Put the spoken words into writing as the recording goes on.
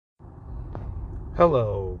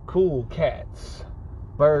Hello, cool cats,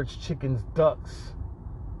 birds, chickens, ducks,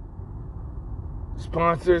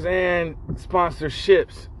 sponsors and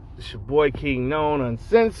sponsorships. It's your boy Kingknown,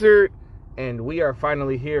 Uncensored, and we are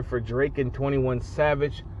finally here for Drake and 21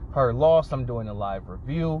 Savage, Her Loss. I'm doing a live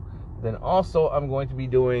review. Then also I'm going to be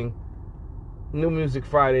doing New Music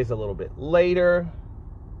Fridays a little bit later,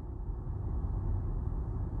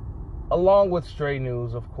 along with Stray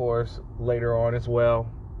News, of course, later on as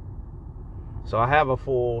well. So I have a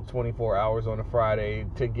full 24 hours on a Friday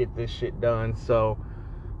to get this shit done. So,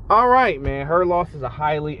 all right, man. Her Loss is a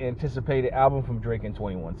highly anticipated album from Drake and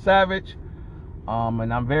 21 Savage.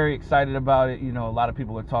 And I'm very excited about it. You know, a lot of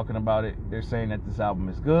people are talking about it. They're saying that this album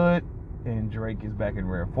is good and Drake is back in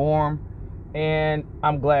rare form. And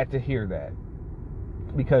I'm glad to hear that,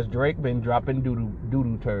 because Drake been dropping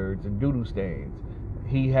doo-doo turds and doo-doo stains.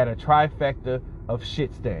 He had a trifecta of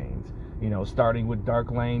shit stains. You know, starting with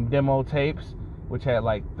Dark Lane demo tapes, which had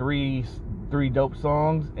like three dope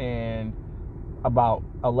songs and about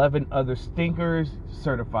 11 other stinkers.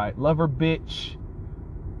 Certified Lover Bitch,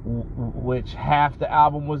 which half the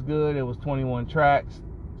album was good. It was 21 tracks,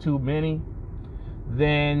 too many.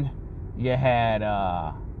 Then you had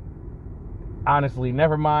Honestly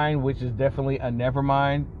Nevermind, which is definitely a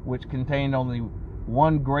Nevermind, which contained only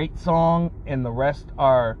one great song and the rest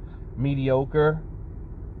are mediocre.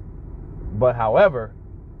 But however,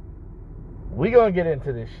 we gonna get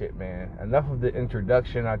into this shit, man. Enough of the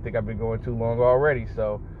introduction. I think I've been going too long already.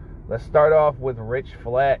 So let's start off with Rich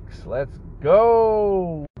Flex. Let's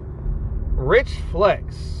go. Rich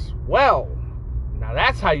Flex. Well, now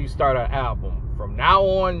that's how you start an album. From now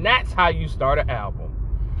on, that's how you start an album.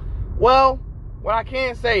 Well, what I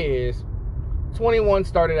can say is 21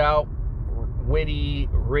 started out witty,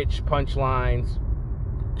 rich punchlines.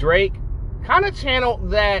 Drake kind of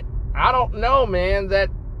channeled that, I don't know, man, that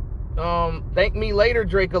Thank Me Later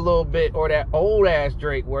Drake a little bit, or that old ass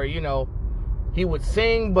Drake where, you know, he would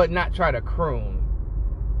sing but not try to croon.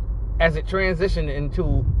 As it transitioned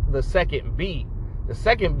into the second beat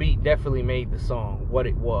definitely made the song what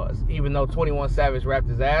it was. Even though 21 Savage rapped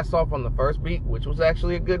his ass off on the first beat, which was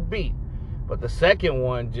actually a good beat, but the second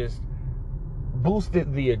one just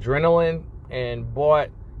boosted the adrenaline and brought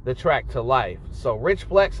the track to life. So Rich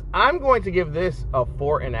Flex, I'm going to give this a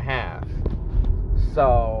 4.5.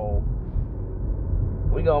 So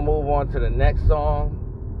we're gonna move on to the next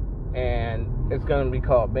song, and it's gonna be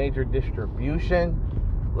called Major Distribution.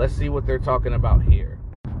 Let's see what they're talking about here.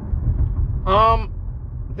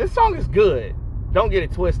 This song is good, don't get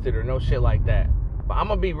it twisted or no shit like that, but I'm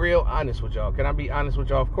gonna be real honest with y'all. Can I be honest with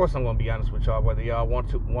y'all? Of course I'm gonna be honest with y'all, whether y'all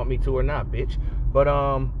want me to or not, bitch. But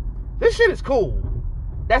this shit is cool.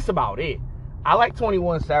 That's about it. I like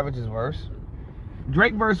 21 Savage's verse.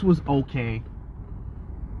 Drake verse was okay.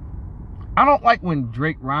 I don't like when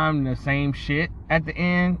Drake rhymed the same shit at the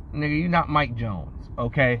end. Nigga, you not Mike Jones,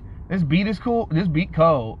 okay? This beat is cool. This beat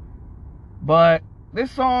cold. But this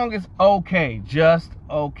song is okay. Just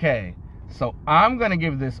okay. So I'm going to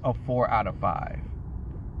give this a 4 out of 5.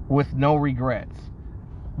 With no regrets.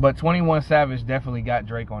 But 21 Savage definitely got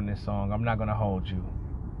Drake on this song. I'm not going to hold you.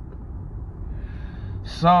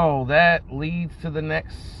 So that leads to the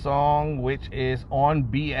next song, which is On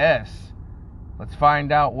BS. Let's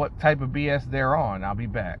find out what type of BS they're on. I'll be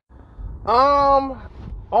back. On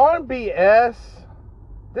BS,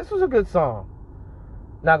 this was a good song.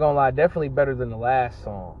 Not gonna lie, definitely better than the last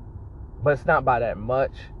song. But it's not by that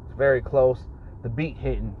much. It's very close. The beat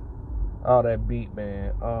hitting. Oh, that beat,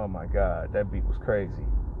 man. Oh my God, that beat was crazy.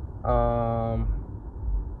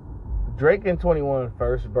 Drake and 21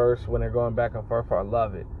 first verse, when they're going back and forth, I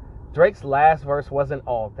love it. Drake's last verse wasn't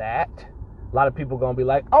all that. A lot of people gonna be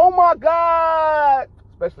like, oh my God,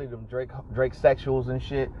 especially them Drake sexuals and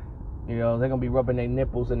shit. You know, they're gonna be rubbing their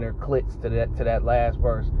nipples and their clits to that last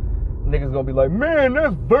verse. Niggas gonna be like, man,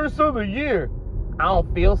 that's verse of the year. I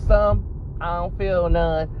don't feel some, I don't feel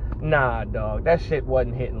none. Nah, dog, that shit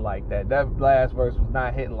wasn't hitting like that. That last verse was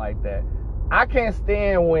not hitting like that. I can't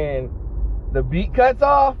stand when the beat cuts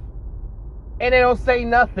off and they don't say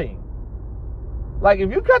nothing. Like,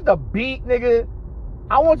 if you cut the beat, nigga,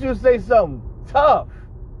 I want you to say something tough.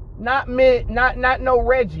 Not no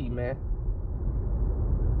Reggie, man.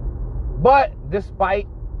 But despite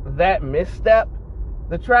that misstep,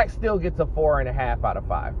 the track still gets a 4.5 out of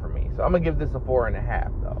 5 for me. So I'm gonna give this a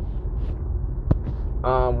 4.5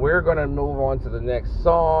 though. We're gonna move on to the next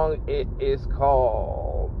song. It is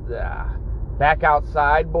called Back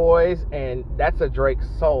Outside Boys, and that's a Drake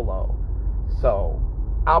solo. So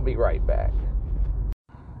I'll be right back.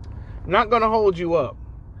 Not gonna hold you up.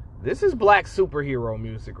 This is black superhero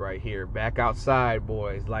music right here. Back Outside,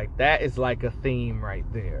 boys. Like, that is like a theme right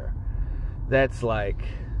there. That's like,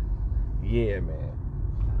 yeah, man.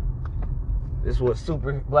 This is what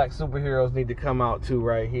black superheroes need to come out to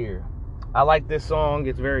right here. I like this song.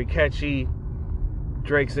 It's very catchy.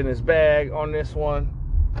 Drake's in his bag on this one.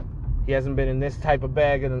 He hasn't been in this type of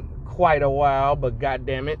bag in quite a while, but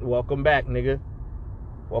goddamn it, welcome back, nigga.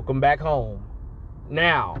 Welcome back home.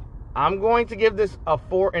 Now, I'm going to give this a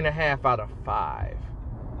 4.5 out of 5.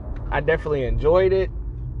 I definitely enjoyed it,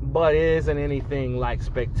 but it isn't anything like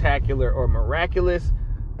spectacular or miraculous,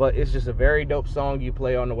 but it's just a very dope song you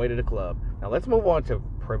play on the way to the club. Now, let's move on to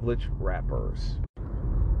Privileged Rappers.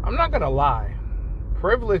 I'm not gonna lie.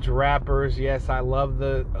 Privileged Rappers, yes, I love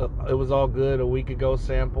the It Was All Good a week ago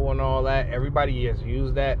sample and all that. Everybody has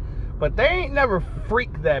used that, but they ain't never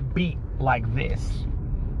freaked that beat like this.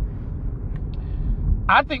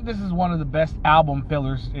 I think this is one of the best album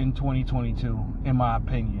fillers in 2022, in my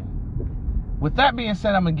opinion. With that being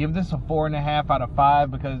said, I'm going to give this a 4.5 out of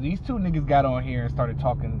 5 because these two niggas got on here and started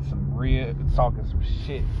talking some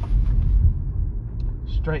shit.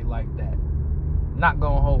 Straight like that. Not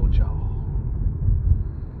going to hold y'all.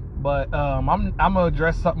 But I'm going to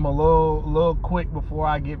address something a little quick before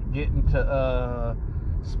I get into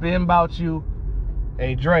Spin About You.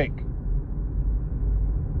 Hey, Drake.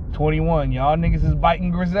 21, y'all niggas is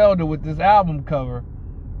biting Griselda with this album cover.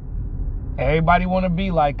 Everybody want to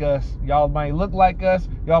be like us. Y'all might look like us,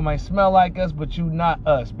 y'all might smell like us, but you not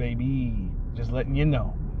us, baby. Just letting you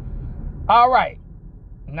know. All right,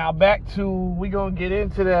 now back to, we gonna get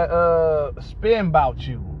into the Spin About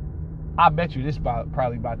You. I bet you this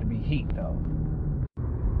probably about to be heat though.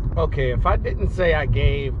 Okay, if I didn't say I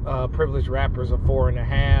gave Privileged Rappers a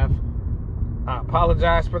 4.5, I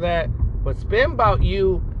apologize for that. But Spin About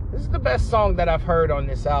You, this is the best song that I've heard on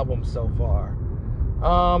this album so far.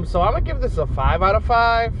 So I'm gonna give this a 5 out of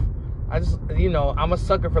 5. I just, I'm a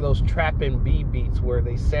sucker for those trap and B beats where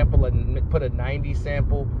they sample and put a 90s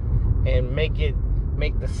sample and make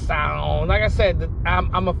the sound. Like I said,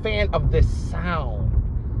 I'm a fan of this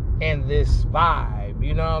sound and this vibe.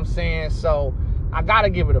 You know what I'm saying? So I gotta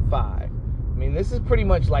give it a 5. I mean, this is pretty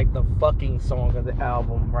much like the fucking song of the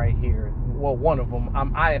album right here. Well, one of them.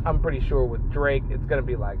 I'm pretty sure with Drake, it's gonna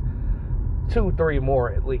be like 2-3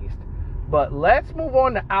 more at least. But let's move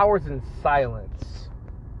on to Hours in Silence.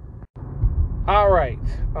 All right,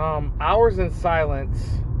 Hours in Silence.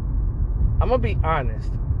 I'm gonna be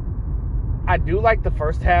honest. I do like the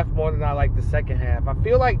first half more than I like the second half. I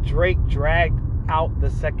feel like Drake dragged out the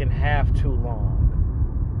second half too long.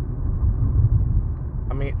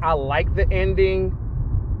 I mean, I like the ending.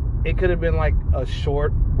 It could have been like a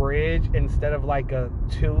short bridge instead of like a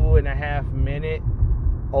 2.5 minute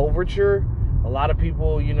overture. A lot of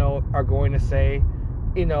people, are going to say,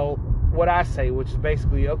 what I say, which is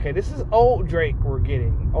basically, okay, this is old Drake we're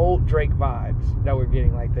getting. Old Drake vibes that we're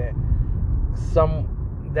getting, like that.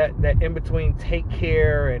 That in between Take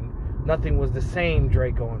Care and Nothing Was the Same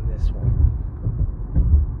Drake on this one.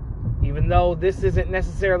 Even though this isn't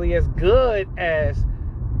necessarily as good as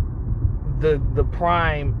the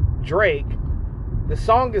prime Drake, the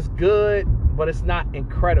song is good, but it's not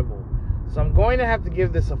incredible. So I'm going to have to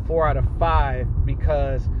give this a 4 out of 5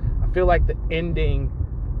 because I feel like the ending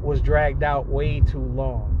was dragged out way too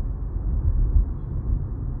long.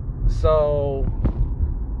 So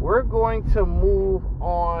we're going to move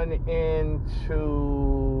on into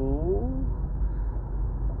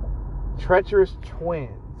Treacherous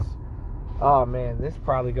Twins. Oh man, this is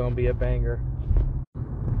probably going to be a banger.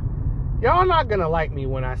 Y'all not going to like me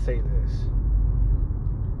when I say this.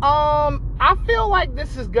 I feel like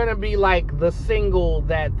this is gonna be like the single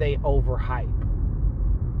that they overhype.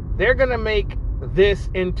 They're gonna make this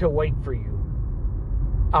into Wait For You.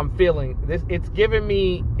 I'm feeling this. It's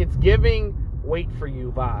giving Wait For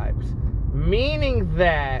You vibes, meaning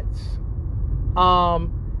that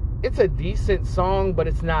it's a decent song, but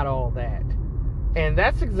it's not all that. And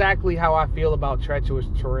that's exactly how I feel about Treacherous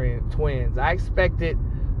Twins. I expected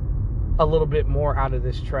a little bit more out of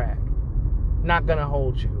this track. Not gonna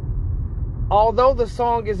hold you. Although the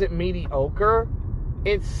song isn't mediocre,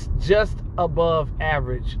 it's just above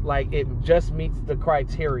average. Like, it just meets the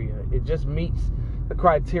criteria. It just meets the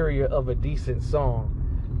criteria of a decent song.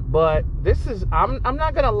 But this is, I'm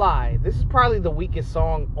not gonna lie, this is probably the weakest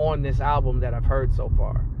song on this album that I've heard so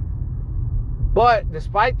far. But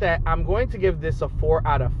despite that, I'm going to give this a 4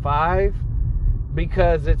 out of 5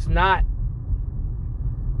 because it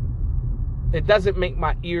doesn't make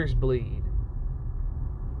my ears bleed.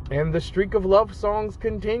 And the streak of love songs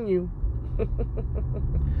continue.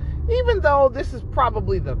 Even though this is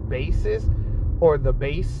probably the basis or the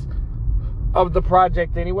base of the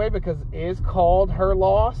project anyway, because it is called Her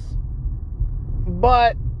Loss.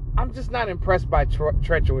 But I'm just not impressed by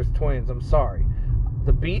Treacherous Twins. I'm sorry.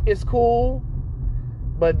 The beat is cool,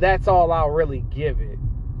 but that's all I'll really give it.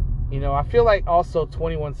 You know, I feel like also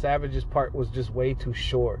 21 Savage's part was just way too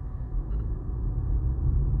short.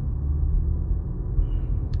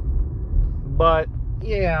 But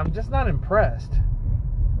yeah, I'm just not impressed.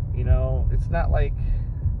 You know, it's not like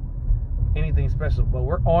anything special. But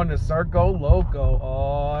we're on to Circo Loco.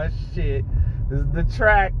 Oh shit. This is the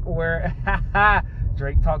track where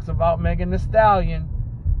Drake talks about Megan Thee Stallion.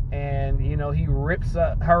 And, you know, he rips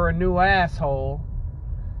her a new asshole.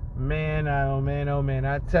 Man, oh man,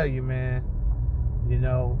 I tell you, man. You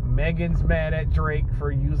know, Megan's mad at Drake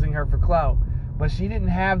for using her for clout. But she didn't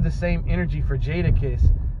have the same energy for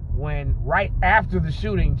Jadakiss when right after the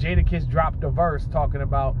shooting, Jadakiss dropped a verse talking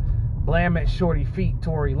about blam at shorty feet,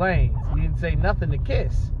 Tory Lanez. You didn't say nothing to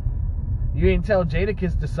Kiss. You didn't tell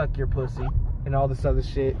Jadakiss to suck your pussy and all this other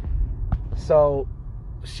shit. So,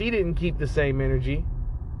 she didn't keep the same energy.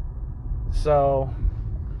 So,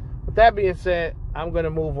 with that being said, I'm going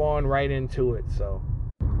to move on right into it. So,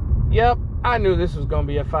 yep, I knew this was going to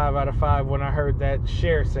be a 5 out of 5 when I heard that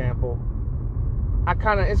Cher sample.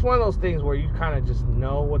 It's one of those things where you kind of just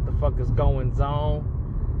know what the fuck is going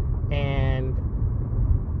on. And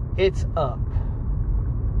it's up.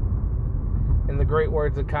 In the great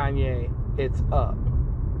words of Kanye, it's up.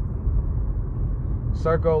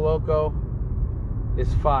 Circo Loco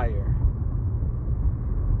is fire.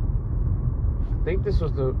 I think this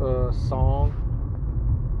was the song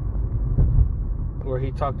where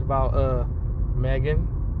he talked about Megan.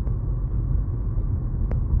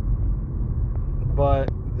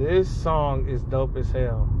 But this song is dope as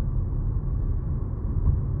hell.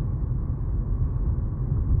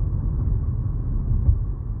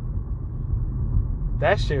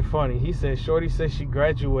 That shit funny. He said, shorty says she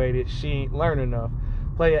graduated, she ain't learn enough.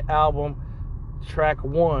 Play an album, track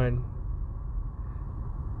 1.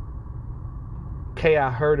 Okay,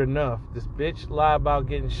 I heard enough. This bitch lie about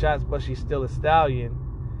getting shots, but she's still a stallion.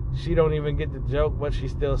 She don't even get the joke, but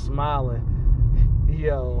she's still smiling.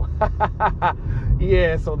 Yo.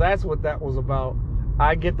 Yeah, so that's what that was about.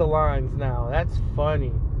 I get the lines now. That's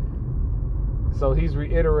funny. So he's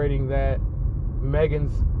reiterating that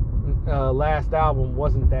Megan's last album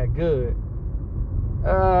wasn't that good.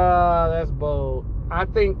 That's bold. I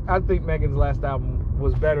think Megan's last album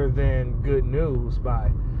was better than Good News by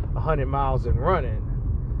 100 Miles and Running.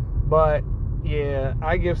 But yeah,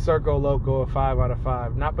 I give Circo Loco a 5 out of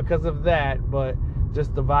 5. Not because of that, but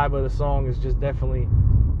just the vibe of the song is just definitely,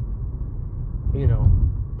 you know,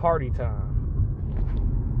 party time.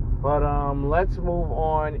 But let's move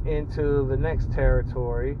on into the next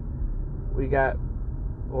territory. We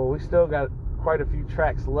still got quite a few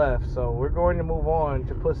tracks left, so we're going to move on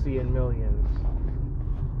to Pussy in Millions.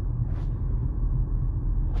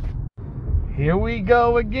 Here we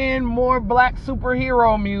go again, more black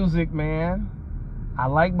superhero music, man. I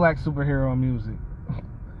like black superhero music.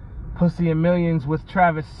 Pussy in Millions with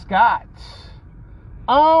Travis Scott.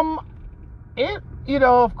 You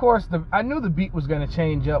know, of course, I knew the beat was going to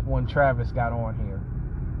change up when Travis got on here.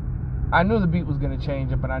 I knew the beat was going to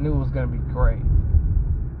change up, and I knew it was going to be great.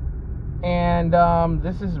 And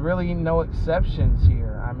this is really no exceptions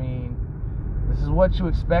here. I mean, this is what you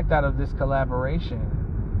expect out of this collaboration.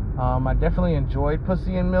 I definitely enjoyed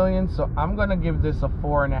Pussy in Millions, so I'm going to give this a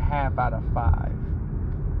 4.5 out of 5.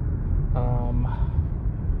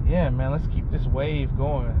 Yeah, man, let's keep this wave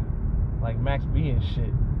going. Like Max B and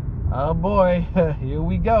shit. Oh boy, here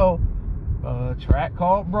we go. Track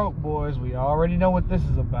called Broke Boys. We already know what this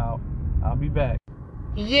is about. I'll be back.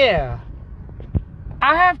 Yeah.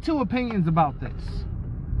 I have two opinions about this.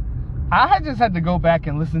 I just had to go back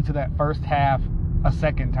and listen to that first half a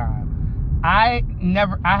second time. I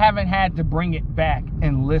haven't had to bring it back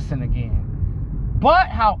and listen again. But,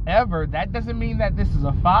 however, that doesn't mean that this is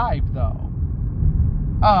a 5, though.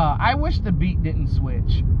 I wish the beat didn't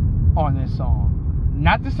switch on this song.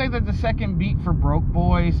 Not to say that the second beat for Broke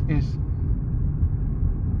Boys is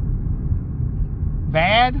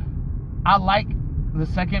bad. I like the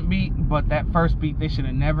second beat, but that first beat, they should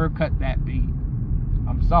have never cut that beat.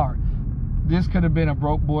 I'm sorry. This could have been a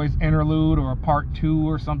Broke Boys interlude or a part 2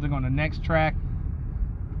 or something on the next track.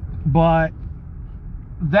 But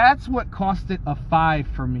that's what cost it a 5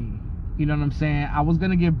 for me. You know what I'm saying? I was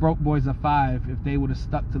going to give Broke Boys a 5 if they would have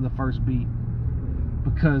stuck to the first beat.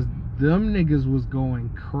 Because them niggas was going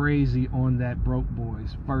crazy on that Broke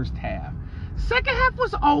Boys first half. Second half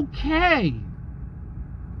was okay.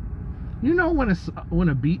 You know when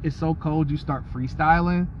a beat is so cold you start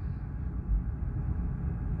freestyling?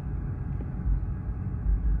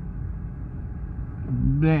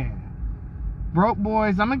 bleh. Broke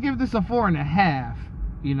Boys, I'm gonna give this a 4.5.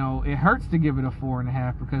 You know, it hurts to give it a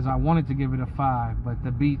 4.5 because I wanted to give it a 5, but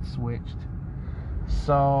the beat switched.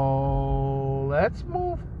 So let's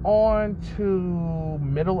move on to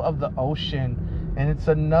Middle of the Ocean, and it's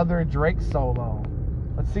another Drake solo.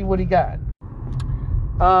 Let's see what he got.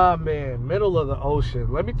 Man, Middle of the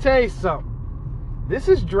Ocean. Let me tell you something. This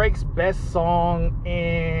is Drake's best song,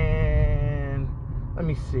 and let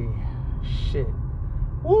me see. Shit.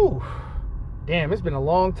 Woo. Damn, it's been a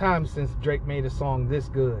long time since Drake made a song this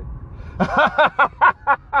good.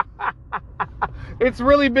 It's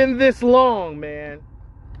really been this long, man.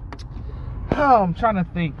 Oh, I'm trying to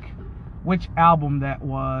think which album that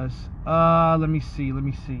was. Let me see.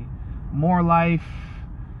 More Life.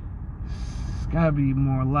 It's gotta be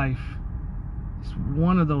More Life. It's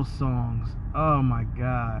one of those songs. Oh my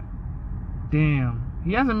God. Damn.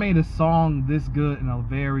 He hasn't made a song this good in a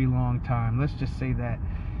very long time. Let's just say that.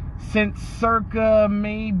 Since circa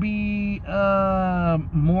maybe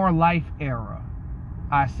More Life era,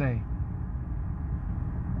 I say.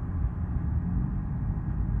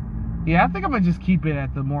 Yeah, I think I'm gonna just keep it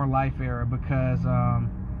at the More Life era because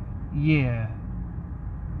yeah.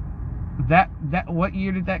 That what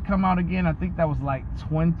year did that come out again? I think that was like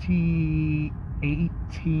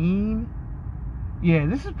 2018. Yeah,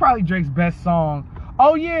 this is probably Drake's best song.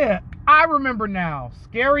 Oh yeah, I remember now.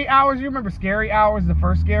 Scary Hours. You remember Scary Hours, the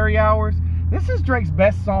first Scary Hours? This is Drake's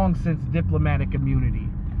best song since Diplomatic Immunity.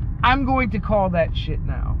 I'm going to call that shit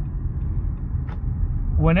now.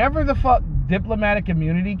 Whenever the fuck Diplomatic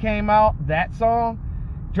Immunity came out, that song,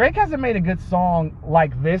 Drake hasn't made a good song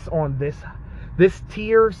like this on this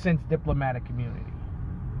tier since Diplomatic Immunity.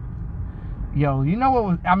 Yo, you know what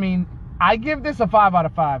was, I mean, I give this a 5 out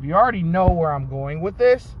of 5. You already know where I'm going with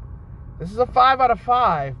this. This is a 5 out of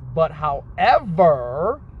 5, but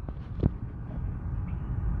however,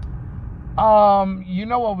 you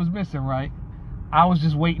know what was missing, right? I was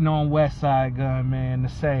just waiting on West Side Gun, man, to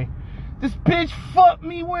say, this bitch fucked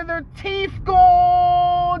me with her teeth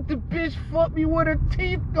gone. The bitch fucked me with her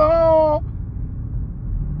teeth gone.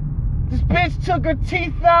 This bitch took her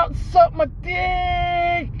teeth out and sucked my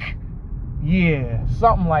dick. Yeah,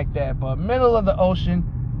 something like that. But Middle of the Ocean,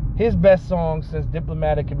 his best song since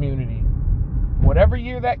Diplomatic Immunity. Whatever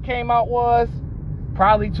year that came out was,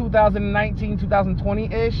 probably 2019,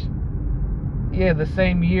 2020-ish. Yeah, the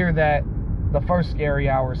same year that the first Scary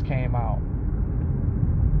Hours came out.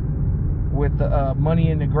 With the Money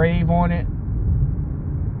in the Grave on it.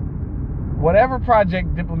 Whatever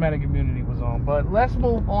project Diplomatic Immunity was on. But let's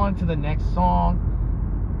move on to the next song.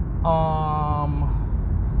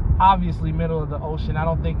 Obviously Middle of the Ocean. I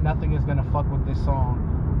don't think nothing is gonna fuck with this song.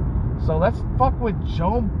 So let's fuck with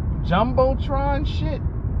Jumbotron shit.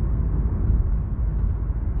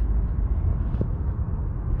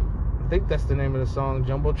 I think that's the name of the song,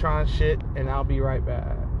 Jumbotron shit, and I'll be right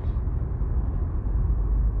back.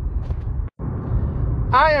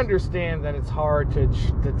 I understand that it's hard to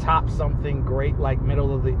top something great like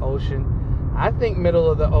Middle of the Ocean. I think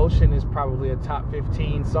Middle of the Ocean is probably a top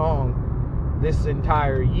 15 song this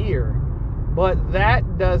entire year. But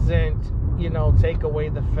that doesn't, you know, take away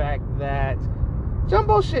the fact that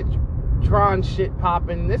Jumbotron shit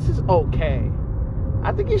popping, this is okay.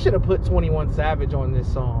 I think you should have put 21 Savage on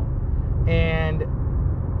this song. And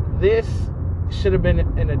this should have been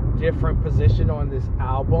in a different position on this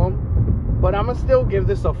album. But I'm going to still give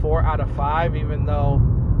this a 4 out of 5, even though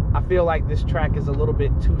I feel like this track is a little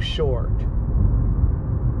bit too short.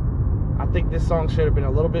 I think this song should have been a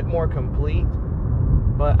little bit more complete.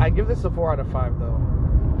 But I give this a 4 out of 5, though.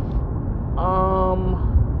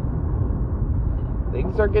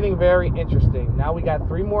 Things are getting very interesting. Now we got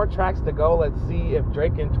 3 more tracks to go. Let's see if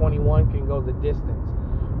Drake and 21 can go the distance.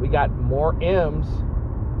 We got More M's.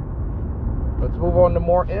 Let's move on to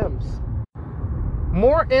More M's.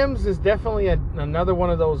 More M's is definitely another one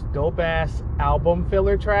of those dope-ass album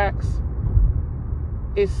filler tracks.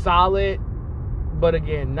 It's solid, but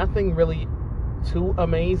again, nothing really too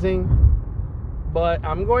amazing. But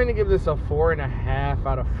I'm going to give this a 4.5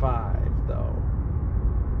 out of 5, though.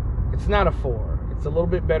 It's not a 4. It's a little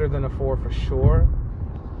bit better than a 4 for sure.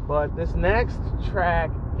 But this next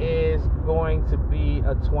track is going to be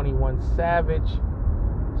a 21 Savage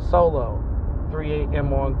solo. 3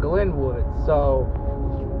 a.m. on Glenwood. So,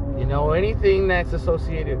 you know, anything that's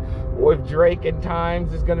associated with Drake and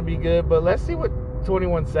times is going to be good. But let's see what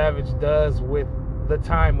 21 Savage does with the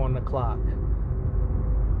time on the clock.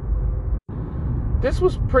 This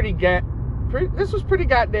was pretty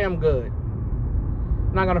goddamn good.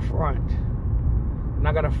 Not gonna front.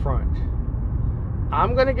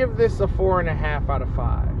 I'm gonna give this a 4.5 out of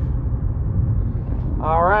 5.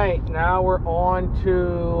 All right, now we're on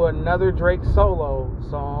to another Drake solo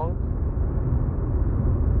song.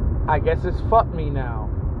 I guess it's Fuck Me Now.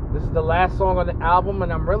 This is the last song on the album,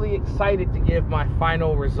 and I'm really excited to give my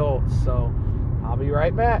final results. So I'll be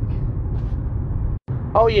right back.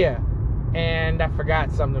 Oh yeah, and I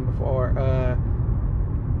forgot something before.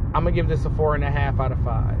 I'm gonna give this a 4.5 out of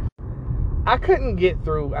 5. I couldn't get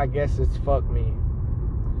through I Guess It's Fuck Me.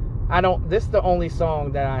 This is the only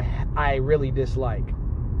song that I really dislike.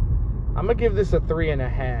 I'm gonna give this a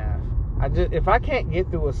 3.5. If I can't get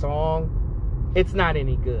through a song, it's not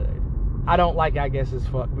any good. I don't like I Guess It's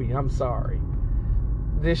Fuck Me. I'm sorry.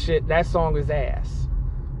 That song is ass.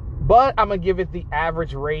 But I'm gonna give it the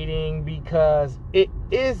average rating because it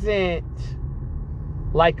isn't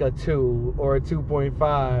like a 2 or a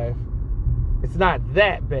 2.5. It's not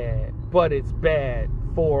that bad, but it's bad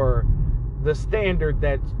for the standard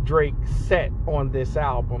that Drake set on this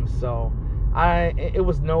album. So it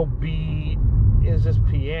was no beat. It was just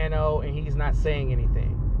piano, and he's not saying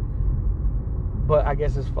anything. But I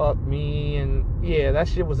Guess It's Fuck Me, and yeah, that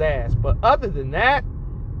shit was ass. But other than that,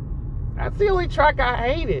 that's the only track I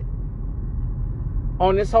hated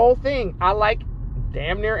on this whole thing. I like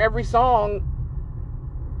damn near every song.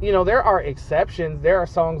 You know, there are exceptions. There are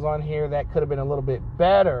songs on here that could have been a little bit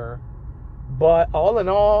better. But all in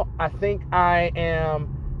all, I think I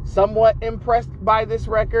am somewhat impressed by this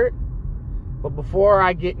record. But before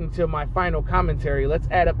I get into my final commentary, let's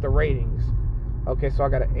add up the ratings. Okay, so I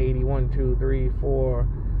got an 80, 1, 2, 3, 4,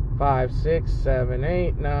 5, 6, 7,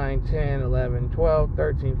 8, 9, 10, 11, 12,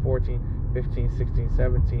 13, 14, 15, 16,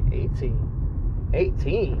 17, 18.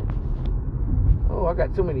 18? Oh, I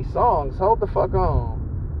got too many songs. Hold the fuck on.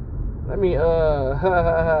 Let me,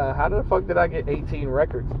 how the fuck did I get 18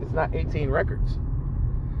 records? It's not 18 records.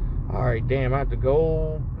 Alright, damn, I have to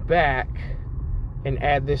go back and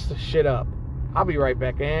add this shit up. I'll be right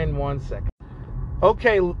back in 1 second.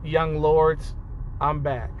 Okay, young lords, I'm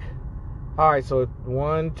back. Alright, so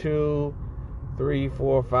 1, 2, 3,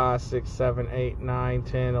 4, 5, 6, 7, 8, 9,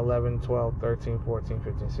 10, 11, 12, 13, 14,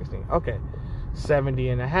 15, 16. Okay,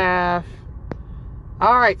 70.5.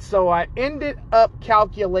 Alright, so I ended up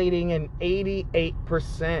calculating an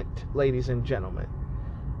 88%, ladies and gentlemen.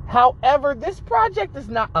 However, this project is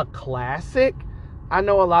not a classic. I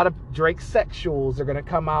know a lot of Drake sexuals are going to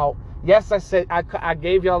come out. Yes, I said, I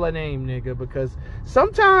gave y'all a name, nigga, because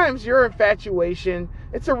sometimes your infatuation,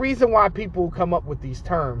 it's a reason why people come up with these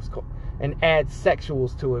terms and add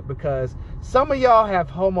sexuals to it, because some of y'all have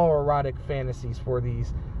homoerotic fantasies for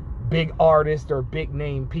these big artists or big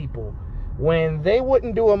name people. When they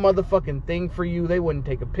wouldn't do a motherfucking thing for you, they wouldn't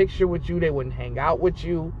take a picture with you, they wouldn't hang out with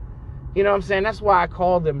you. You know what I'm saying? That's why I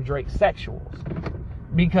call them Drake sexuals.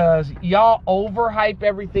 Because y'all overhype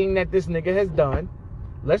everything that this nigga has done.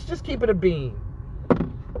 Let's just keep it a bean.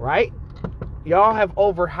 Right? Y'all have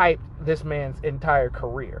overhyped this man's entire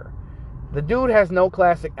career. The dude has no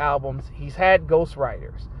classic albums. He's had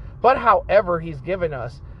ghostwriters. But however, he's given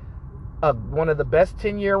us one of the best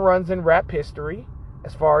 10-year runs in rap history,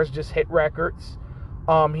 as far as just hit records.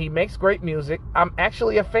 He makes great music. I'm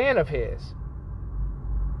actually a fan of his.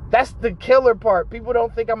 That's the killer part. People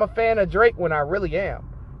don't think I'm a fan of Drake when I really am.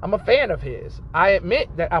 I'm a fan of his. I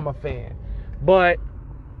admit that I'm a fan. But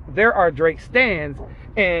there are Drake stans,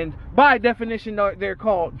 and by definition, they're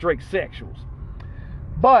called Drake sexuals.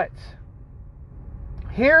 But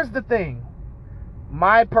here's the thing.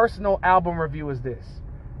 My personal album review is this.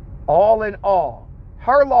 All in all,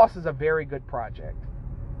 Her Loss is a very good project.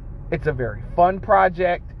 It's a very fun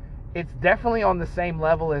project. It's definitely on the same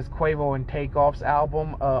level as Quavo and Takeoff's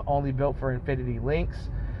album, Only Built for Infinity Links.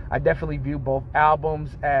 I definitely view both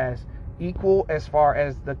albums as equal as far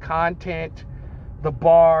as the content, the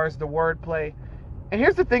bars, the wordplay. And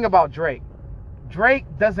here's the thing about Drake. Drake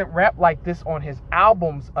doesn't rap like this on his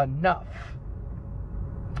albums enough.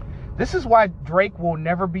 This is why Drake will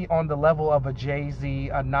never be on the level of a Jay-Z,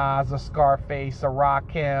 a Nas, a Scarface, a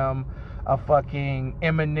Rakim, a fucking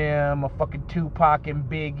Eminem, a fucking Tupac and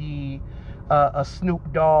Biggie, a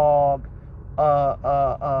Snoop Dogg,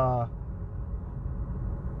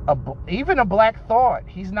 even a Black Thought.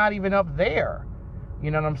 He's not even up there.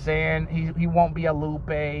 You know what I'm saying? He won't be a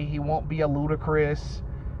Lupe. He won't be a Ludacris.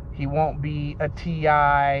 He won't be a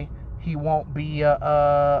T.I. He won't be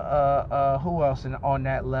a who else on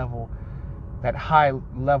that level, that high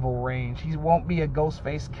level range. He won't be a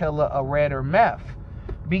Ghostface Killer, a Red, or Meth,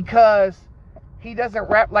 because he doesn't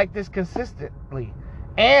rap like this consistently.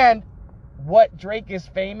 And what Drake is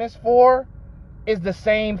famous for is the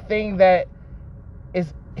same thing that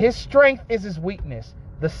is his strength is his weakness.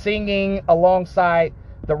 The singing alongside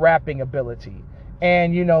the rapping ability.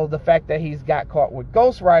 And, you know, the fact that he's got caught with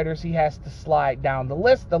ghostwriters, he has to slide down the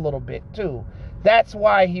list a little bit too. That's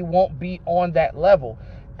why he won't be on that level.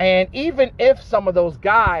 And even if some of those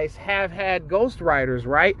guys have had ghostwriters,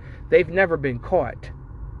 right, they've never been caught.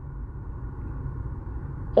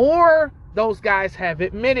 Or those guys have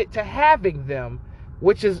admitted to having them,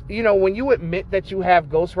 which is, you know, when you admit that you have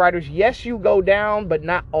ghostwriters, yes, you go down, but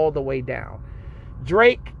not all the way down.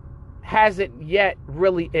 Drake hasn't yet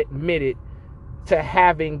really admitted to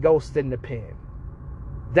having ghosts in the pen.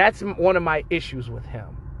 That's one of my issues with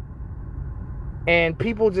him. And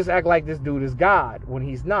people just act like this dude is God when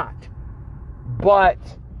he's not. But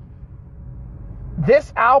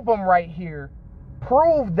this album right here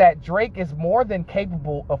proved that Drake is more than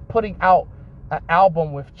capable of putting out an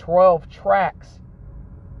album with 12 tracks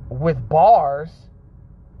with bars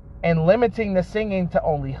and limiting the singing to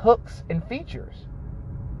only hooks and features.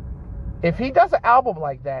 If he does an album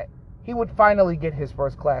like that, he would finally get his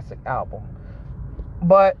first classic album.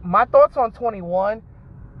 But my thoughts on 21,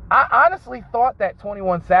 I honestly thought that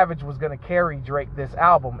 21 Savage was going to carry Drake this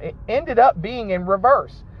album. It ended up being in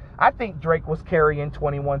reverse. I think Drake was carrying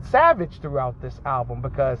 21 Savage throughout this album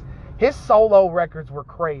because his solo records were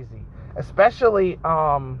crazy. Especially,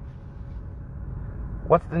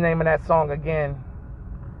 what's the name of that song again?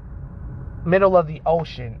 Middle of the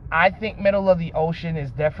Ocean. I think Middle of the Ocean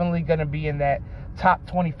is definitely going to be in that top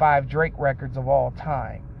 25 Drake records of all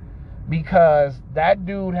time, because that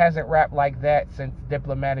dude hasn't rapped like that since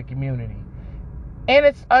Diplomatic Immunity. And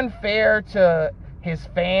it's unfair to his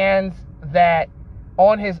fans that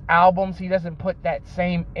on his albums he doesn't put that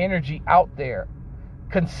same energy out there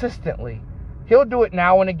consistently. He'll do it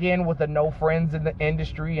now and again with the No Friends in the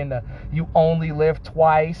Industry and the You Only Live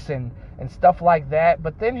Twice and stuff like that,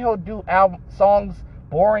 but then he'll do songs,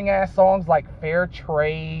 boring ass songs like Fair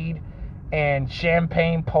Trade and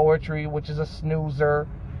Champagne Poetry, which is a snoozer.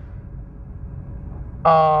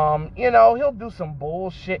 You know, he'll do some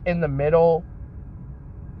bullshit in the middle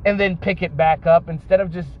and then pick it back up instead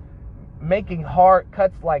of just making hard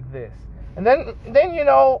cuts like this. And then you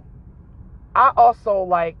know, I also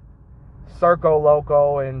like Circo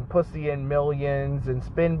Loco and Pussy in Millions and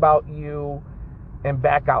Spin 'Bout You and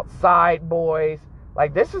Back Outside Boys.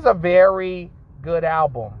 Like, this is a very good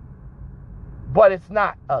album, but it's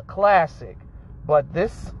not a classic. But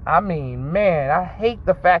this, I mean, man, I hate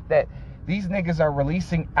the fact that these niggas are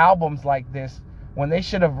releasing albums like this when they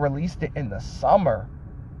should have released it in the summer.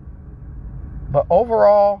 But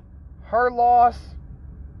overall, Her Loss,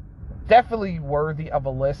 definitely worthy of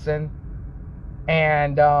a listen.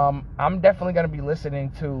 And I'm definitely going to be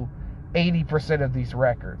listening to 80% of these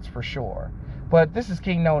records for sure. But this is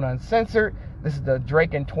Kingknown Uncensored. This is the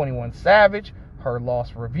Drake and 21 Savage Her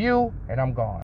Loss review, and I'm gone.